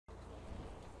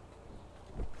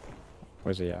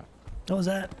Where's he at? What was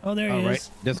that? Oh, there he is.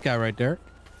 This guy right there.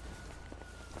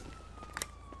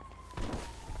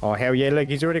 Oh hell yeah! Look,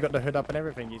 he's already got the hood up and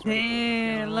everything. He's ready.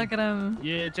 Hey, look at him.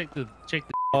 Yeah, check the.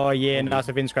 Oh yeah, no, it's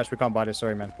a VIN scratch. We can't buy this.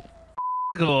 Sorry, man.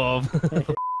 Go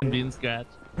VIN scratch.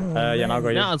 Yeah, no, I got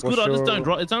you. No, it's good. I just don't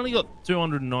drive. It's only got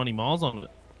 290 miles on it.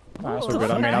 Oh, that's all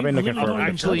good. I mean, I've been looking for it.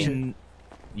 Actually,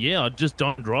 yeah, I just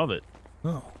don't drive it.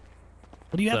 Oh.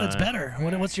 What do you have that's better?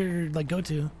 What's your like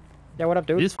go-to? Yeah, what up,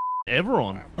 dude? This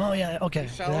Everon. Oh yeah, okay.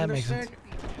 That makes sense.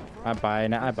 I'm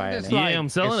buying it. I'm buying it. Yeah, I'm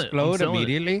selling it. Explode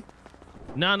immediately.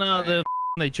 No,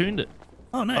 they tuned it.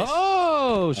 Oh, nice.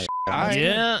 Oh,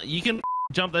 yeah, you can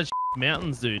jump that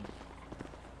mountains, dude.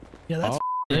 Yeah, that's.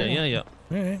 Yeah.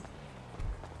 All right.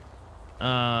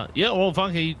 Yeah. Well,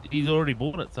 fuck, he's already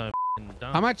bought it, so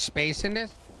done. How much space in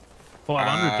this?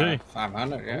 500 too.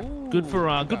 500, yeah. Good for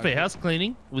house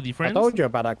cleaning with your friends. I told you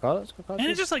about that car. And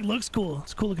it just like looks cool.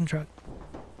 It's a cool looking truck.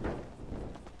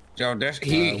 So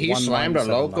he slammed a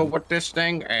logo with this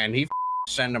thing, and he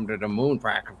sent him to the moon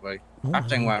practically. That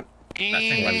thing went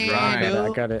dry.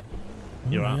 I got it.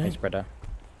 You're right. Thanks, brother.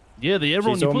 Yeah, the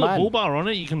Everon, She's you all put a mine. bull bar on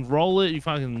it, you can roll it, you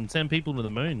fucking send people to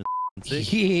the moon.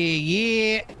 Sick.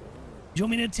 Yeah. Do you want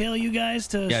me to tail you guys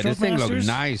to Yeah, Stroke this thing Masters? looks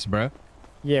nice, bro.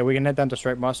 Yeah, we can head down to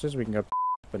Straight Masters. We can go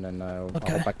and then I'll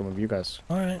back in with you guys.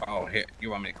 All right. Oh, here, you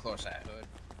want me to close that hood?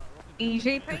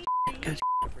 Easy. Good.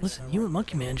 Listen, you and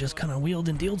Monkey Man just kind of wheeled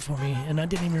and dealed for me, and I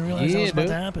didn't even realize that was about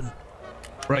to happen.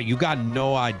 Bro, you got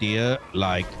no idea,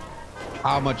 like,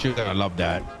 how much you're gonna love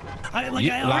that. I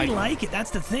already like it.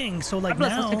 That's the thing. So like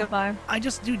now, I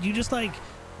just, dude, you just like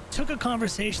took a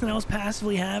conversation that I was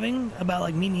passively having about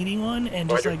like me needing one, and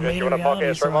just like made it reality.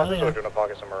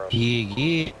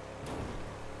 Yeah.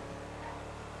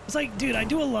 It's like, dude, I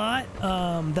do a lot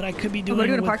that I could be doing. We're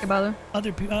doing a with parking, brother.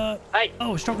 Other people.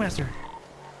 Oh, Stroke Master.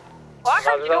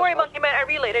 Don't worry, Monkey Man. I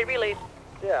relayed.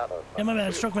 Yeah. Yeah, my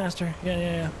bad. Stroke Master.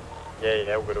 Yeah.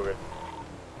 Yeah, we're good.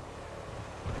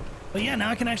 But yeah, now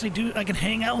I can actually I can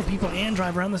hang out with people and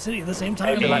drive around the city at the same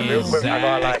time. I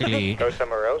gotta like go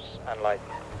somewhere else and like.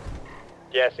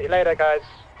 Yeah, see you later, guys.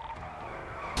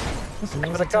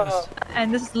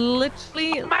 And this is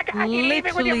literally why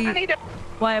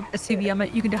I have a CV. I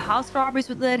mean, you can do house robberies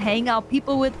with it, hang out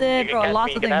people with it, bro.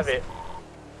 Lots of things.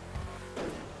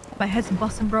 My head's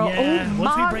busting, bro. Yeah, oh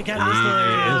once my we break out of this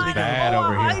little It's bad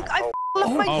over here. I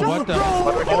left my jump, what the?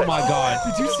 bro. Oh my god.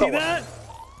 Did you see that?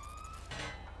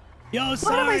 Yo,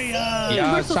 sorry.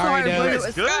 Yeah, sorry,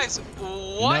 dude. Guys,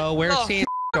 what? No, we're seeing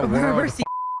the world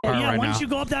Yeah, right once now. you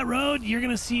go up that road, you're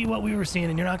gonna see what we were seeing,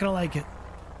 and you're not gonna like it.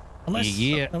 Unless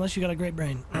you got a great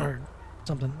brain or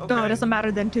something. No, it doesn't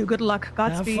matter then too. Good luck.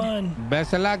 Godspeed. Have fun.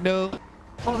 Best of luck, dude.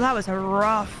 Oh, that was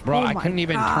rough. Bro, oh I couldn't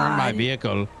even turn my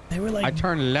vehicle. They were like, I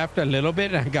turned left a little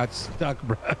bit and I got stuck,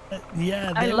 bro.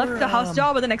 Yeah, I left the house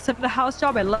job and then accepted the house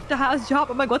job. I left the house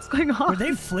job. I'm like, what's going on? Were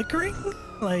they flickering?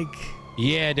 Like.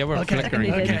 Yeah, they were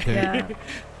flickering. Okay. Yeah.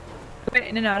 Went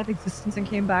in and out of existence and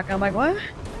came back. I'm like, what?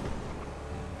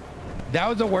 That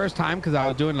was the worst time because I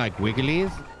was doing like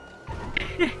wigglies.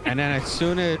 And then as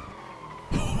soon as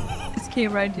Just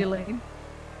came right to your lane.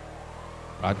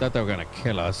 I thought they were gonna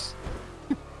kill us.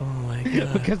 Oh my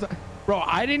god. Because bro,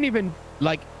 I didn't even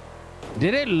like,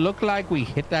 did it look like we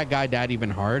hit that guy that even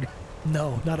hard?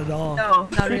 No, not at all. No,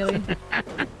 not really.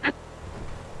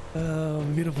 Oh,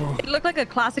 beautiful. It looked like a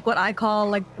classic, what I call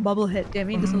like a bubble hit. I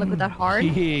mean, it doesn't look that hard.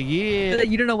 Yeah.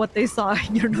 You don't know what they saw.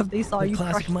 You don't know if they saw you.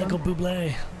 Classic Michael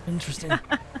Bublé. Interesting.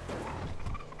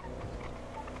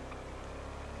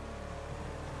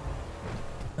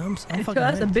 I'm fucking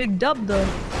That's a hyped. big dub though.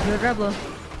 You're a rebel.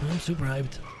 I'm super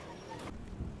hyped.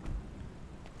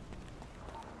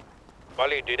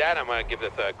 While you do that, I'm gonna give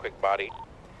this a quick body.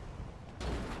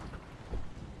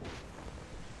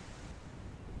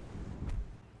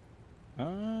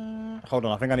 Hold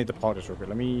on, I think I need to park this real quick.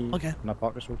 Let me. Okay. Can I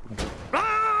park this real quick?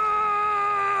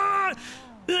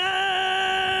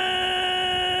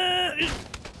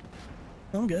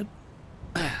 I'm good.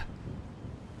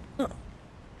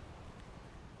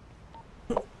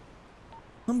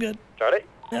 I'm good. Chodie?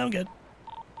 Yeah, I'm good.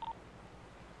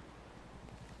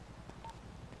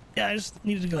 Yeah, I just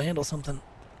needed to go handle something.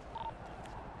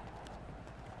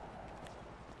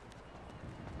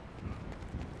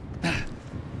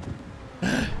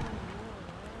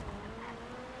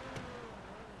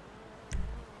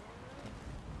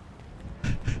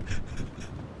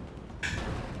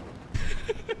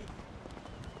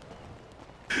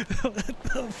 What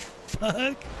the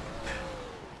fuck?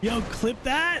 Yo, clip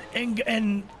that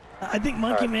and I think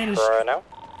Monkey Man is now?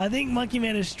 I think Monkey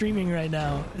Man is streaming right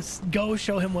now. Go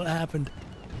show him what happened.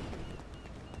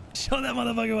 Show that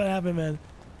motherfucker what happened, man.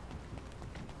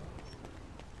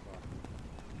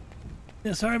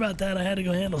 Yeah, sorry about that. I had to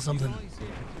go handle something.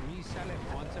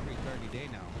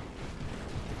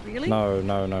 Really? No.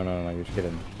 You're just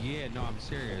kidding. Yeah, no, I'm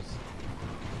serious.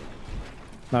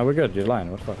 No, we're good. You're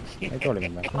lying. What the fuck? Hey, calling me,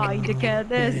 man. Oh, you dickhead.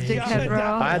 This dickhead, bro.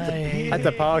 I had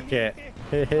to park it.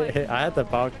 I had to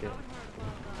park it.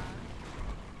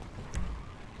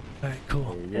 All right,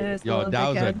 cool. Yo, that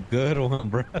was a good one,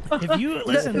 bro. If you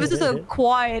listen, it was just so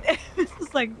quiet. It's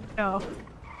just like no.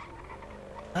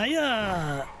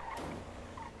 I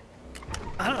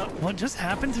don't know. What just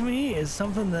happened to me is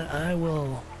something that I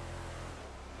will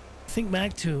think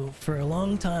back to for a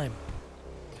long time.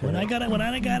 When I got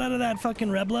out of that fucking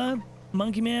Rebla,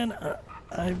 Monkey Man,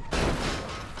 I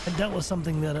dealt with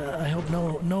something that I hope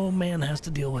no man has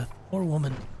to deal with, or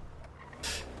woman.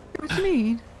 What do you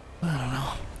mean? I don't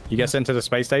know. You get sent to the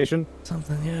space station?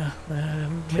 Something, yeah.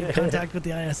 Made contact with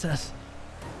the ISS.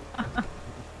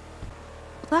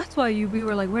 That's why we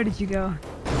were like, where did you go?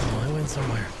 Oh, I went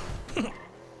somewhere.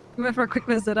 We went for a quick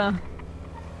visit, huh?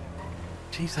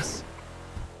 Jesus.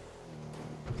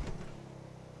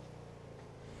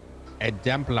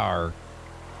 Exemplar.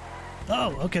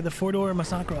 Oh, okay, the 4-door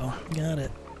Masacro. Got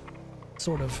it.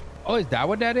 Sort of. Oh, is that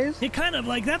what that is? It kind of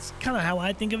like, that's kind of how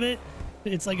I think of it.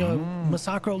 It's like a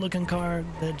Masacro looking car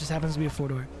that just happens to be a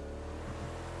 4-door.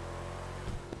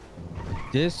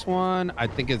 This one, I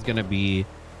think, is gonna be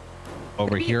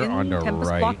over here on the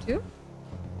right. Too?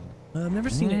 I've never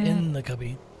seen it in the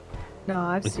cubby. No,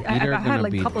 I either had gonna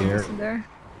like be a couple of there. this in there.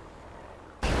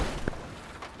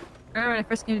 Remember when I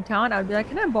first came to town, I'd be like,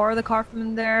 can I borrow the car from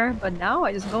in there? But now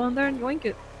I just go in there and yoink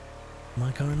it.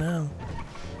 My car now.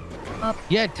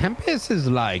 Yeah, Tempest is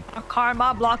like. A car in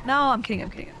my block now. I'm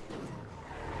kidding.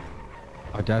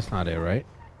 Oh, that's not it, right?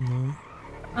 No.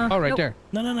 Oh, right there.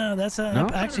 No. That's No?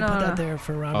 I actually put that there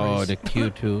for robberies. Oh, the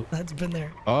Q2. That's been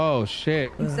there. Oh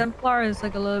shit. Exemplar is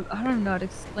like a little. I don't know how to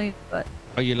explain it, but.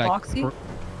 Oh, you like? Boxy?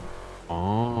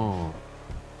 Oh.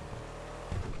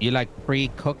 You like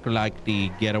pre-cooked like the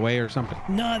Getaway or something?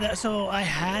 No, so I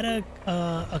had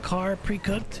a car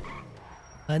pre-cooked,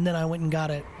 and then I went and got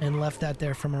it and left that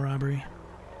there from a robbery.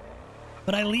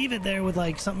 But I leave it there with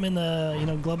like something in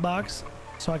the glove box,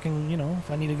 so I can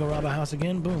if I need to go rob a house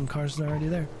again, boom, car's already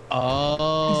there.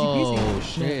 Oh Easy peasy.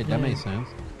 shit, that makes sense.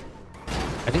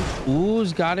 I think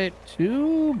Ooze got it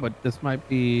too, but this might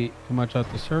be too much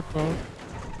out the circle.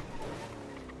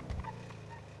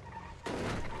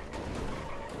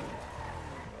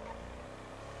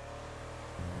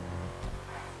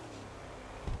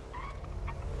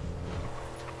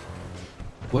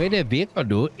 Where the vehicle,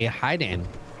 dude? It hiding.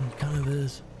 It kind of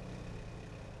is.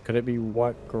 Could it be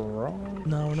white garage?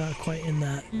 No, we're not quite in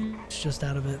that. It's just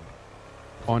out of it.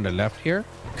 On the left here?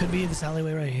 Could be this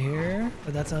alleyway right here,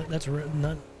 but that's not.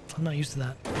 I'm not used to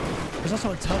that. There's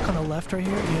also a tuck on the left right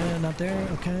here. Yeah, not there.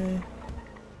 Okay.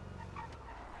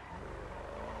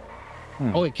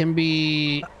 Oh, it can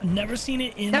be. Never seen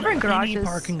it in Never in any garages.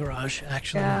 parking garage.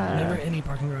 Actually, Yeah. never any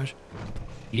parking garage.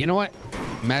 You know what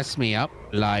messed me up?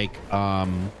 Like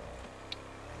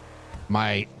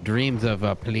my dreams of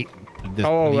a police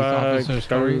officer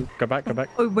story. Go back.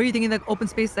 Oh, were you thinking like open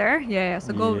space there? Yeah.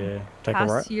 So go Take a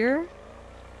past right. here.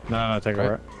 No, take a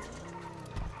right.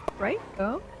 Right?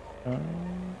 Go.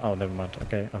 Oh, never mind.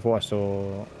 Okay, I thought I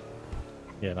saw.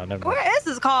 Yeah, no, never mind. Where is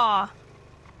this car?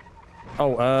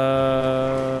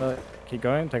 Oh, keep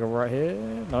going. Take a right here.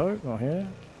 No, not here.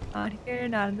 Not here.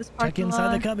 Not in this Check parking inside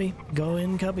lot. the cubby. Go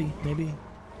in cubby, maybe.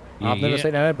 I've never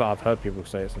seen it, but I've heard people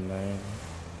say it's in there.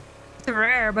 It's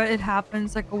rare, but it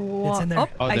happens like a It's in there.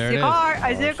 Oh, I there see it a is. car.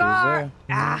 I see a she's car. there.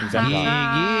 Ah, Exactly.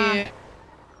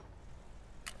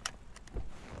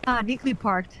 Yeah. neatly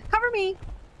parked. Cover me.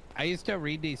 I used to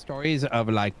read these stories of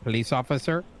like police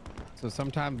officer. So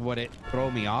sometimes what it throw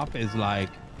me off is like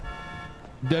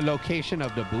the location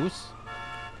of the booths.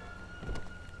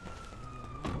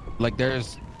 Like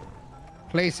there's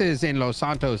places in Los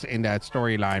Santos in that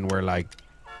storyline where like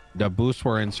the booths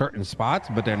were in certain spots,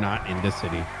 but they're not in this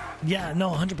city. Yeah, no,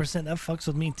 100%. That fucks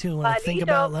with me too when I think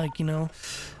about like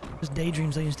just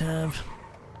daydreams I used to have.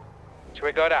 Should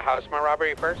we go to Housemore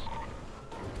robbery first?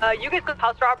 You guys go to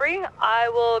house robbery. I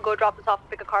will go drop this off and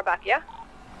pick a car back, yeah?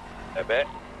 A bit.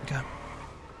 Okay.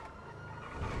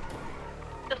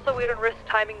 Just so we don't risk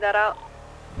timing that out.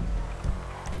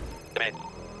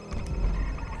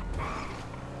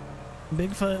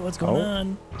 Bigfoot, what's going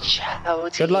on?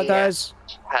 Chodie. Good luck, guys.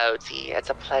 Chodie, it's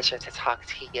a pleasure to talk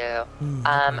to you.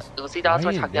 Nice. Uzi dolls were Why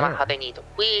are you talking about there? how they need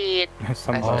weed. I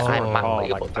said Oh, I'm not like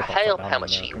able you to put that help. down How in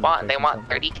much the do you want? They want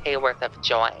conversation 30K worth of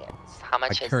joints. How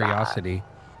much Like is curiosity.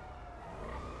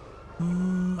 that?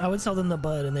 I would sell them the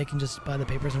bud, and they can just buy the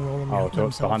papers and roll them Oh,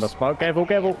 themselves. behind the smoke. Careful,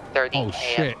 careful. 30 Oh,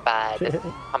 shit. bud.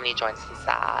 How many joints is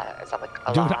that? Is that like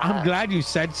a Dude, lot? I'm glad you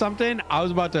said something. I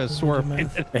was about to swerve.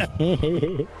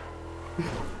 And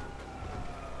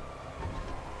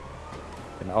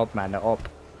up, man, up.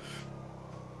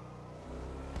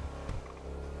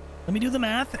 Let me do the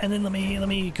math, and then let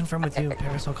me confirm with you,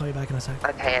 Paris. I'll call you back in a sec.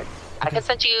 Okay. I can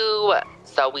send you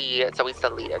Zoe's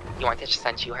deleted. You want me to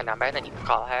send you her number and then you can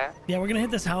call her? Yeah, we're gonna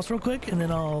hit this house real quick, and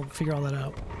then I'll figure all that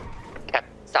out. Okay,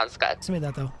 sounds good. Send me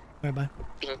that though. All right, bye.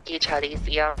 Thank you, Chodie.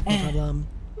 See ya. No problem.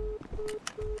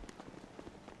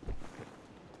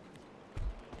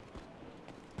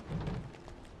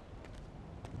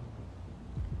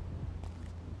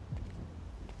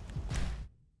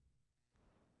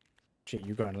 Shit,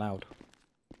 you going loud.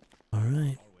 All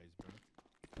right.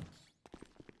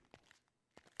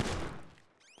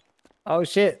 Oh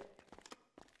shit.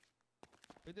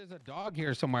 There's a dog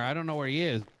here somewhere. I don't know where he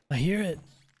is. I hear it.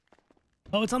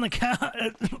 Oh, it's on the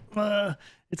couch.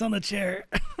 It's on the chair.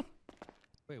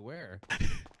 Wait, where?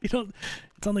 You don't.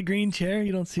 It's on the green chair.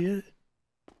 You don't see it.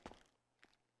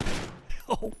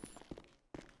 Oh.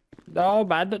 No,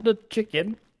 man, the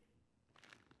chicken.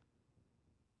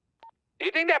 Do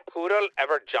you think that poodle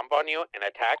ever jump on you and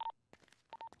attack?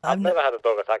 I've never had a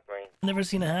dog attack me. never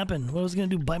seen it happen. What was it gonna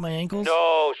do? Bite my ankles?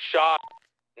 No shot.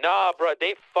 Nah, bro,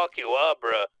 they fuck you up,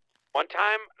 bro. One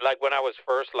time, like when I was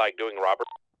first like doing robbery,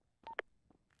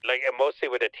 like and mostly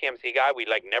with the TMC guy, we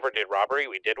like never did robbery.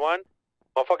 We did one.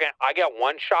 Motherfucking, I got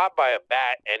one shot by a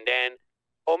bat, and then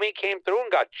homie came through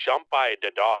and got jumped by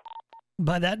the dog.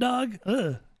 By that dog?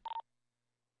 Ugh.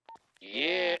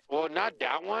 Yeah, well, not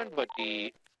that one, but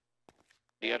the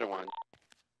other one.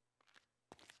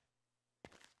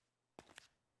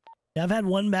 Yeah, I've had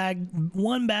one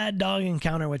bad dog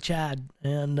encounter with Chad,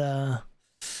 and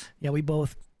yeah, we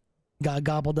both got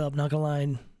gobbled up. Not gonna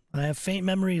lie, I have faint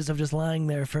memories of just lying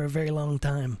there for a very long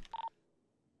time.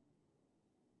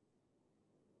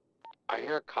 I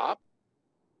hear a cop.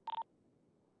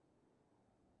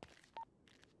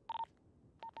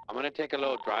 I'm gonna take a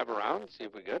little drive around, see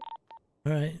if we're good.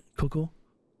 All right, cool.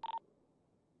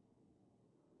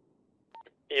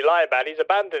 You lie, man. He's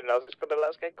abandoned us. It's gonna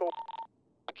let us get caught.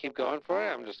 I keep going for it.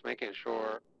 I'm just making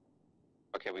sure.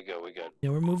 Okay, we good. Yeah,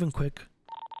 we're moving quick.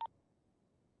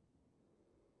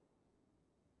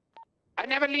 I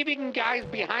never leaving guys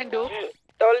behind, dude.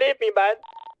 Don't leave me, man.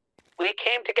 We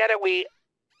came together. We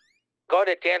go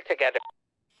to jail together.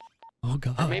 Oh Or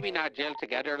God. maybe not jail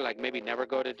together, like maybe never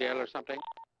go to jail or something.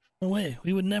 No way.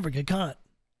 We would never get caught.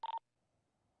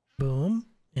 Boom.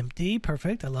 Empty.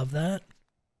 Perfect. I love that.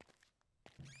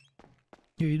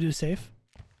 Here, you do safe.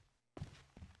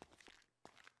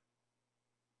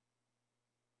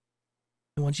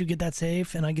 And once you get that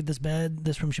safe and I get this bed,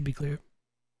 this room should be clear.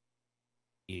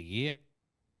 Yeah.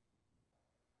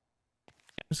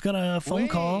 Just got a phone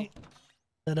call Wait.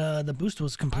 that the boost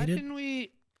was Why completed. didn't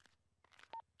we?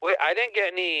 Wait, I didn't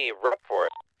get any rep for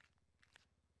it.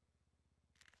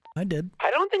 I did. I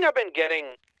don't think I've been getting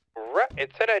rep.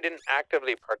 It said I didn't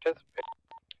actively participate.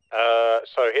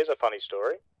 So here's a funny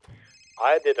story.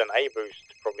 I did an A boost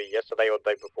probably yesterday or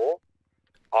the day before.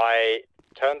 I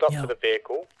turned up Yeah. to the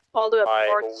vehicle. I'll do a I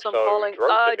port, also so I'm calling. drove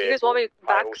the Do you guys want me vehicle.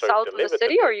 I back also south of the delivered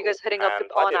city, or are you vehicle, guys heading up to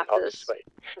and I Pawn didn't after this?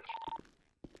 participate.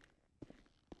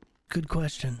 Good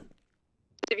question.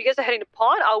 If you guys are heading to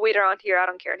Pawn, I'll wait around here. I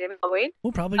don't care. I'll wait.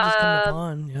 We'll probably just come to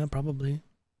pawn. Yeah, probably.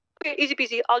 Okay, easy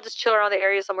peasy. I'll just chill around the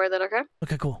area somewhere then, okay?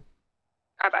 Okay, cool.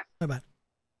 Alright, bye. Bye-bye.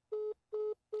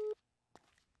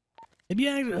 Maybe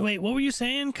wait, what were you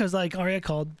saying? Because, like, Arya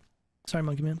called. Sorry,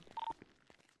 Monkey Man.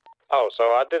 Oh, so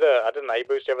I did an A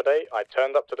boost the other day. I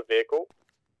turned up to the vehicle.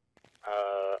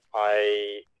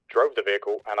 I drove the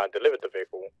vehicle and I delivered the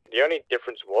vehicle. The only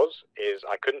difference is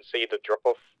I couldn't see the drop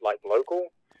off like local,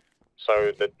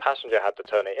 so the passenger had to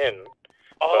turn it in.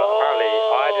 But apparently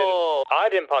I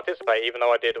didn't participate, even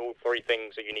though I did all three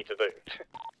things that you need to do.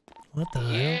 What the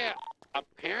hell? Yeah,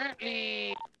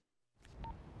 apparently.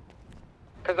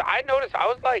 Because I noticed, I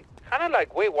was like, kind of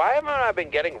like, wait, why haven't I been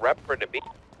getting rep for the beat?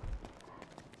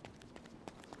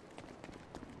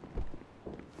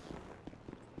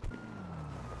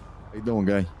 How you doing,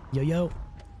 guy? Yo, yo.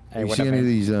 Hey, You what see up, any of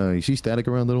man? these? You see static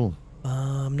around at all?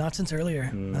 Not since earlier.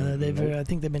 I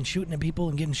think they've been shooting at people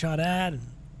and getting shot at, and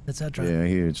etc. Yeah, I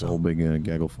hear it's a whole big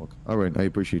gaggle fuck. All right, I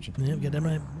appreciate you. Yeah, get them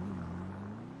right.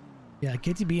 Yeah,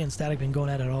 KTB and Static been going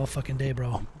at it all fucking day,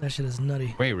 bro. That shit is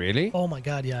nutty. Wait, really? Oh my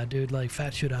god, yeah, dude. Like,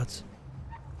 fat shootouts.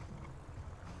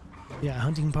 Yeah,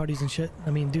 hunting parties and shit. I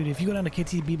mean, dude, if you go down to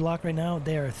KTB block right now,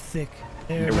 they are thick.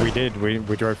 We did. We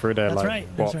drove through there That's like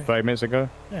right, that's what right. 5 minutes ago.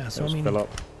 Yeah, so It I was mean, fill up.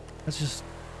 that's just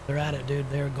They're at it, dude.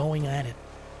 They're going at it.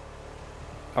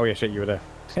 Oh yeah, shit, you were there.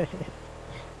 This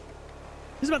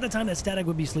is about the time that Static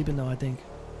would be sleeping, though, I think.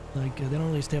 Like, they don't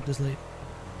really stay up this late.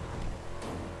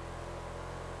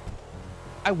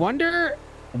 I wonder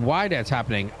why that's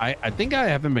happening. I think I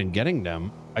haven't been getting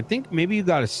them. I think maybe you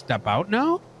got to step out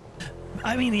now.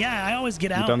 I mean, yeah, I always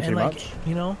get out done and, too like, much?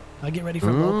 you know, I get ready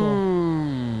for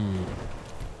local.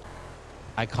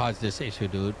 I caused this issue,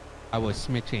 dude. I was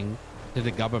snitching to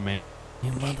the government.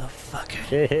 You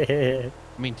motherfucker.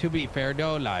 I mean, to be fair,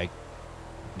 though, like,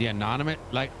 the anonymous,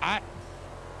 like,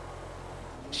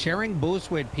 sharing booze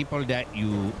with people that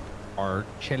you are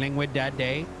chilling with that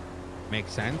day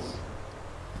makes sense.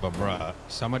 But bruh,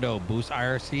 some of those boost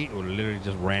IRC were literally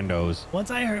just randos. Once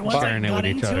I got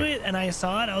into it and I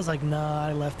saw it, I was like, nah,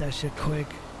 I left that shit quick.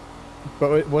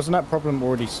 But wasn't that problem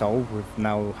already solved with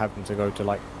now having to go to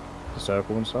like the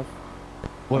circle and stuff?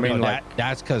 Well, I mean, no, like,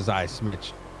 that's because I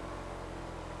snitched.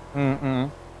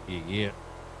 Yeah.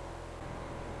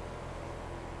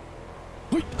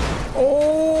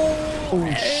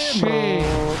 Oh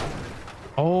shit!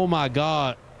 Oh my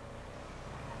god!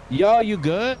 Yo, you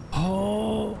good?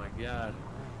 Oh my god!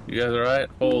 You guys all right?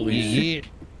 Holy shit!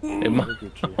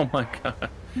 Oh my god!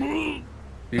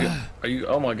 Are you?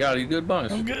 Oh my god! Are you good,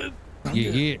 boss? I'm good.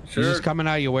 Yeah. Sure. You just coming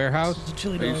out of your warehouse?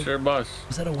 Chili Are you dog. sure, boss?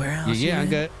 Is that a warehouse? Yeah, I'm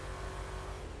good.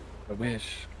 I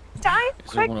wish. Die!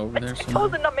 Is there one over there Hold somewhere?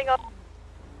 the numbing up.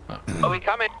 Are we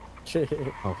coming?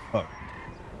 Oh fuck!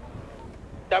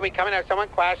 Are we coming? Are someone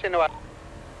crashed into us?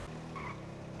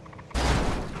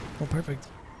 Oh, perfect.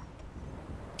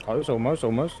 Oh, it's almost.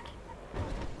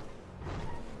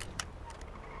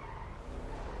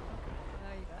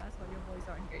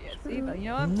 See, but you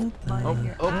know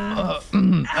what? Wow.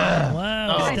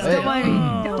 Guys, don't mind me.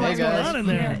 Don't What's mind going on in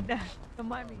me. there? Don't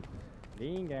mind me.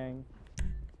 Lean gang.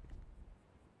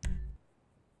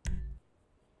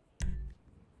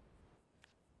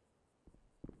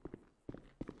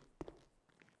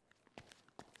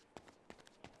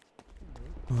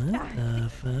 What the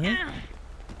fuck?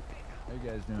 How you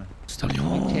guys doing?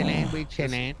 We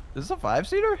chilling. Is this a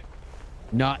 5-seater?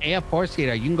 No, a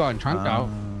 4-seater. You can go in trunk though.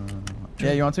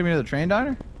 Yeah, you want to take me to the train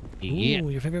diner? Yeah. Ooh,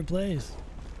 your favorite place.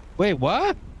 Wait,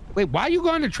 what? Wait, why you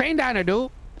going to train diner, dude?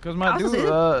 Because my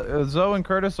dude, Zoe and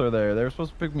Curtis are there. They were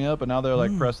supposed to pick me up, but now they're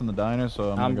like pressing the diner,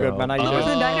 so I'm good, man. How you doing?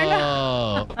 The diner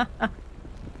now.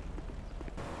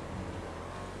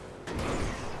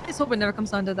 I just hope it never comes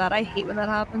down to that. I hate when that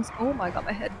happens. Oh my god,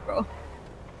 my head, bro.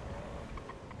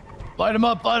 Light him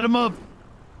up, light him up.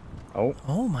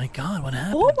 Oh my god, what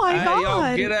happened? Oh my Hey,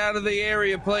 god. yo, get out of the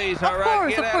area, please. Of All right,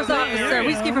 course, get out of the officer. area.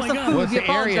 We just came for some food. What's We the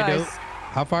area, dude? apologize.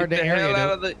 How far Get the the area, hell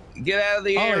out dude? of the get out of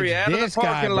the Oh, it's area, out of the this guy,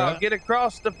 parking lot. bro. Get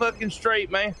across the fucking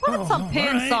street, man. Put some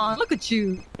pants alright. on. Look at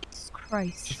you. Jesus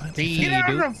Christ. Get out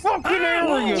of the fucking area.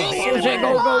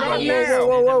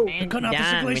 Whoa. They're cutting off the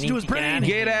circulation to his brain.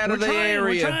 Get out of the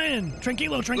area. We're trying.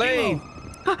 Tranquilo.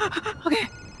 Okay.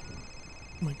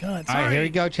 Oh my god, All sorry. right, here we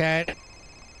go, Chad.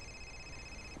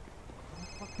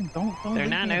 Don't They're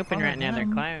not open right now. They're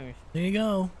closed. There you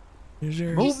go. Here's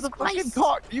your... move the fucking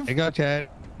car. You Here you go, Chad.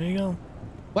 There you go.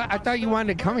 What? I thought you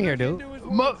wanted to come here, dude.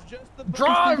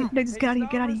 drive. No, just get out of here.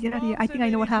 Get out of here. Get out of here. I think I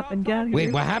know what happened. Get out of here.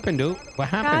 Wait, what happened, dude? What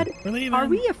happened? We're leaving. Are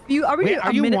we Wait, are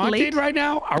a you minute wanted late? right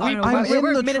now? Are we? No, plus-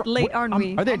 we're a minute late, aren't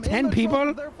we? Are there 10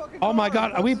 people? Oh my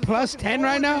god, are we plus 10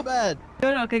 right now?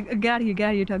 No, okay, get out of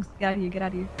here, Tugs. Get out of here, get out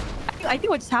of here. I think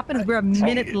what just happened is we're a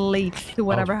minute late to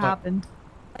whatever fuck. happened.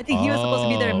 I think he was supposed to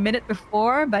be there a minute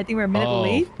before, but I think we're a minute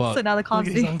late. fuck. So now the Look comms.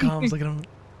 at his on comms. Look at him.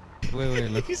 Wait,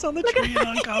 look. He's on the tree and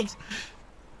on comms.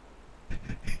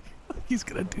 He's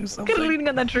gonna do Look something. at him leaning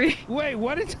on that tree. Wait,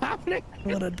 what is happening?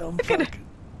 What a dumb fuck. Look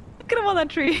at him on that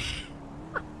tree.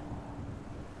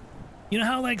 You know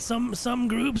how like some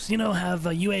groups, you know, have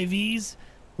UAVs?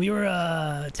 We were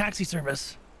a taxi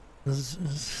service. This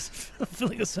is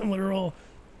filling a similar role.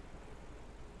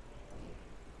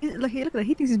 Look at that.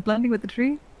 He thinks he's blending with the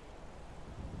tree.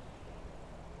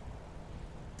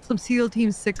 Some SEAL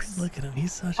Team 6 Look at him.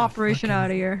 He's such operation a fucking,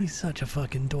 out of here. He's such a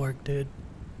fucking dork, dude.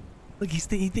 Look, he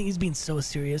think he's being so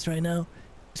serious right now.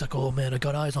 He's like, oh man, I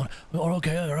got eyes on. Oh,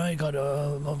 okay, all right, got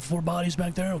 4 bodies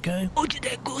back there. Okay. Oh,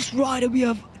 that Ghost Rider. We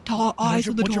have eyes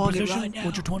on the what's your target position? right now.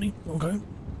 What's your 20? Okay.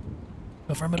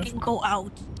 Affirmative. Go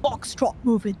out. Foxtrot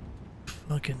moving.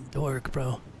 Fucking dork,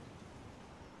 bro.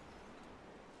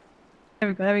 There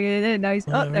we go. Now he's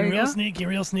there we real go. sneaky,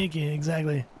 real sneaky.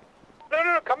 Exactly.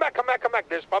 No, come back.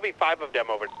 There's probably 5 of them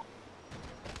over.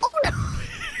 Oh no!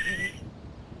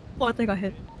 Oh, I think I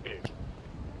hit.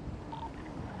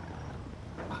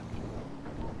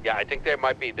 Yeah, I think there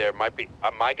might be.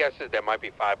 My guess is there might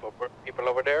be 5 people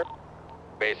over there.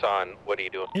 based on what are you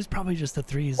doing? It's probably just the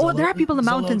threes. Oh, there are people in the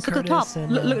Zolo, mountains. Look at the top. Curtis,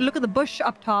 and, Look at the bush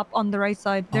up top on the right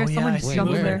side. There's someone just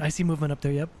jumping there. I see movement up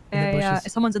there. Yep. In the Yeah,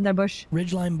 bushes. someone's in their bush.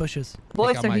 Ridgeline bushes.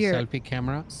 Boys Take out are my here. selfie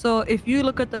camera. So if you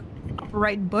look at the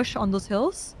right bush on those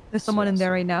hills, there's someone in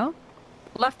there right now.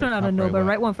 Left one, I don't know, but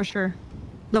right one for sure.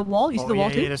 The wall, you see the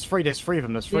wall too? Yeah, there's three of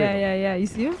them. There's three of them. Yeah. You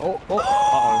see him?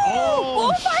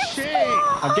 Oh, shit!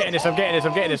 I'm getting this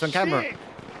on camera.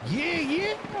 Shit.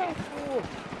 Yeah.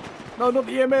 No, not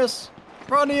the EMS.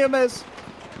 Run EMS.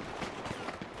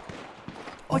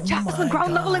 Oh, Chad was the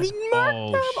ground level and he marked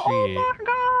him. shit. Oh my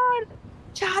god.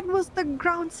 Chad was the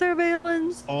ground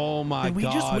surveillance. Oh my Did we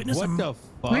just god! witness What the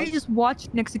fuck? We just watched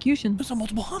an execution. There's a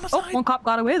multiple homicide. Oh, one cop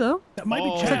got away though. That might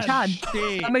be Chad.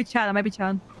 Shit. That might be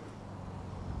Chad.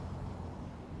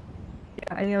 Yeah,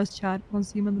 I think that was Chad. I don't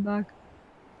see him in the back.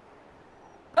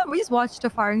 Oh, we just watched a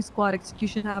firing squad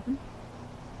execution happen.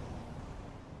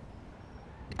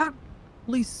 That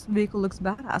police vehicle looks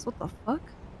badass. What the fuck?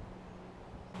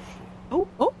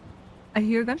 Oh! I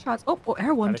hear gunshots. Oh,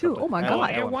 air one too. Oh my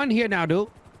god. Air one here now, dude.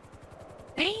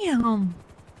 Damn.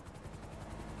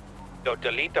 Yo,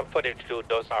 delete the footage, dude.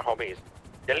 Those are homies.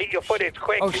 Delete your footage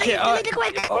quick. Oh shit! Delete it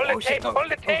quick. Pull the tape. Pull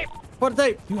the tape. Pull the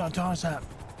tape. You gotta toss that.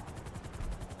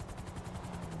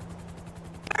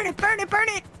 Burn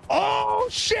it! Oh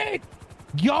shit!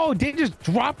 Yo, they just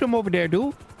dropped him over there,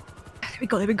 dude. There we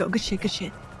go. Good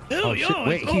shit. Oh shit!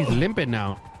 Wait, he's limping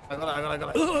now. I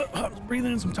got it. I was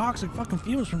breathing in some toxic fucking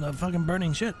fumes from the fucking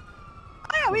burning shit.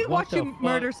 Oh yeah, we watched you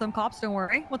murder some cops. Don't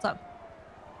worry. What's up?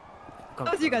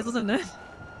 That was you guys, wasn't it?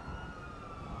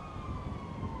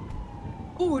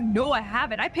 Oh no, I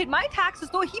haven't. I paid my taxes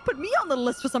though. He put me on the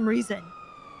list for some reason.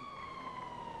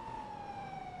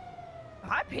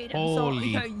 I paid him.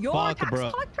 Holy so you're fuck, tax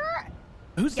bro. collector.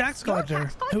 Who's tax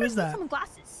collector? Who is that? Some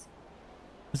glasses.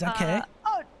 Is that Kay?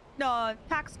 Oh no,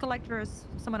 tax collector is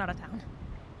someone out of town.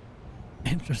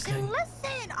 Interesting. And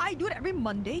listen, I do it every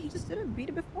Monday. He just didn't beat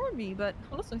it before me, but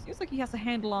listen, it seems like he has a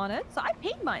handle on it. So I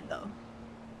paid mine though.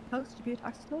 Did you pay your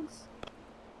taxes, dogs?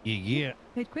 Yeah.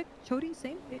 Paid quick. Chodie,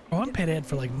 same. Oh, I'm paid Ed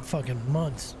for like fucking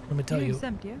months. Let me tell You're you.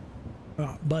 exempt, yeah?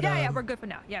 But yeah, we're good for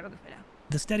now.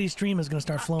 The steady stream is gonna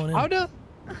start flowing in. How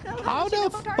the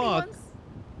fuck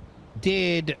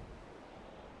did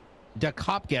the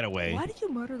cop get away? Why did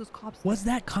you murder those cops? Was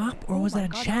that cop or was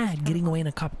that Chad getting away in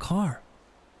a cop car?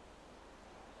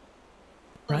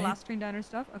 The Right? last train diner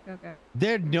stuff? Okay.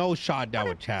 There's no shot down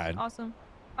with Chad. Awesome.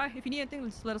 Alright, if you need anything,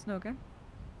 just let us know, okay?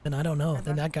 Then I don't know.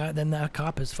 Then that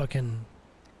cop is fucking.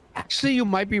 Actually, you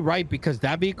might be right because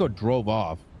that vehicle drove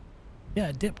off. Yeah,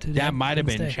 it dipped. That might have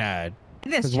been Chad.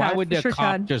 That's Because why Chad, would for the sure, cop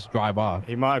Chad. just drive off?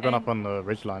 He might have gone up on the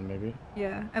ridgeline, maybe.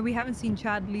 Yeah, and we haven't seen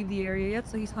Chad leave the area yet,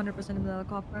 so he's 100% in the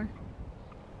cop car.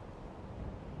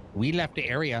 We left the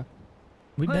area.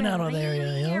 We've been out of the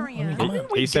area, you know? I mean, come on.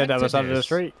 He said that was under the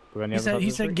street. He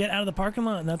said get out of the parking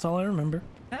lot, and that's all I remember.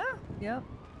 Yeah.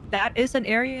 That is an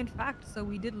area, in fact, so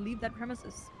we did leave that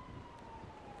premises.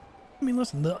 I mean,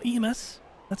 listen, the EMS,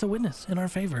 that's a witness in our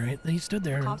favor. Right? He stood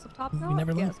there. Cops up top now? We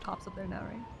never Yeah, left. there's cops up there now,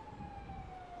 right?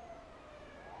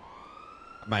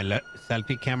 My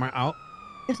selfie camera out.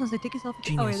 Yes, no, they take a selfie. Oh,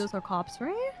 Genius. yeah, those are cops,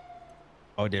 right?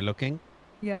 Oh, they're looking.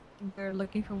 Yeah, they're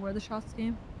looking from where the shots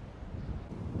came.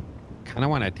 Kind of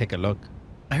want to take a look.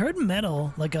 I heard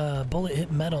metal, like a bullet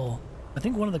hit metal. I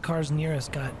think one of the cars near us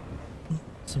got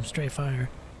some stray fire.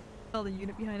 Oh, the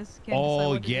unit behind us can't decide Oh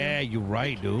what to do. yeah, you're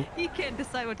right, dude. He can't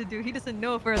decide what to do. He doesn't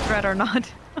know if we're a threat or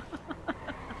not.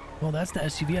 Well, that's the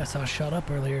SUV I saw shot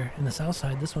up earlier in the south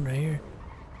side. This one right here.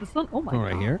 This one? Oh my Oh, god.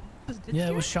 right here. Yeah,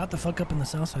 it was shot the fuck up in the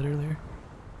south side earlier.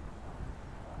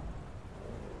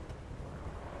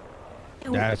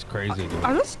 That's crazy, dude.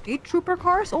 Are those state trooper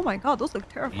cars? Oh my god, those look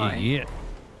terrifying. Yeah.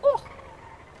 Oh,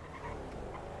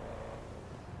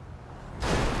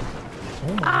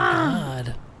 Oh my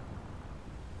god.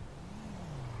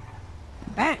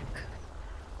 back.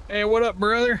 Hey, what up,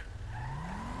 brother?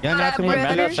 Yeah, not too much.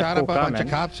 brother. Man, shot up a bunch of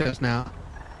cops just now.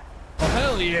 Oh,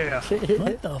 hell yeah.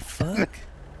 What the fuck?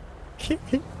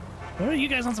 What are you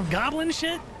guys on some goblin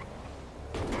shit?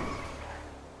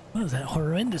 What is that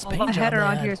horrendous paint The job head they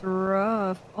around had? here is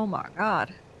rough. Oh my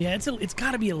god. Yeah, it's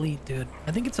got to be elite, dude.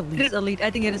 I think it's elite. It is elite. I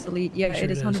think it is elite. Yeah, Sure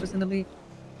it is it 100% elite.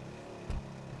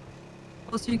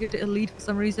 Once you get to elite for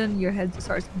some reason, your head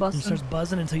starts It busting. starts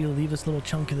buzzing until you leave this little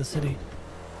chunk of the city.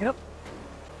 Yep.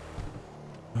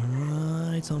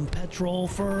 Alright, some petrol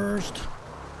first.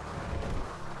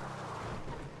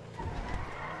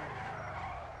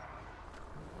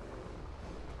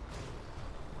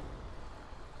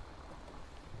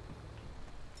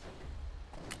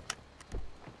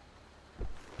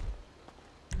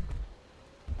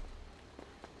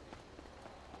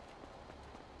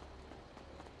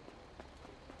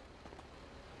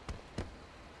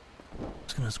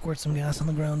 gonna squirt some gas on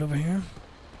the ground over here.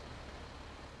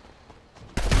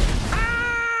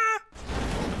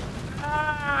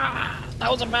 That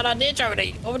was a bad idea,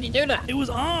 Chodie. What would you do that? It was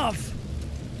off.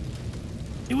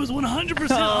 It was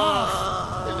 100%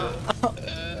 off.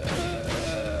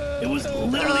 It was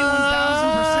literally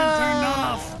 1,000% turned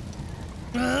off.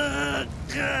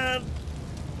 God.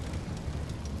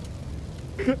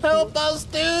 Help us,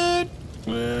 dude!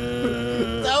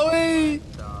 Zoe!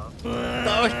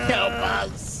 Zoe, help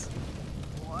us!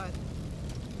 What?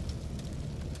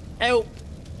 Help!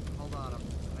 Hold on,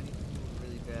 I need to move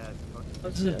really bad.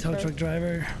 This is a tow truck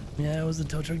driver. Yeah, it was the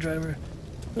tow truck driver.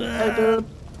 Hey, dude.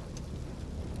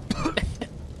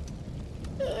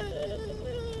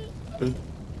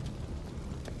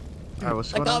 Alright,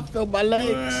 what's going on? I can't feel my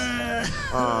legs.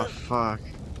 Oh, fuck.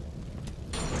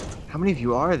 How many of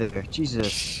you are there?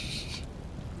 Jesus.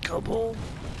 Couple.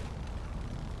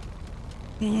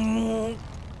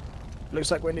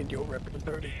 Looks like we need your rep in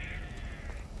 30.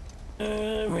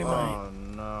 We might.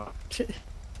 No. You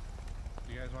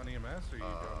guys want EMS or you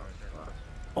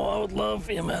Oh, I would love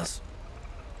EMS.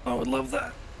 I would love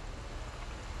that.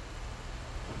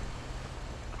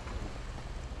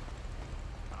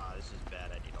 This is bad.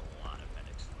 I need a lot of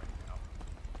medics right now.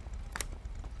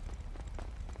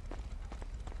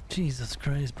 Jesus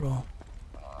Christ, bro.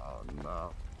 Oh,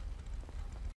 no.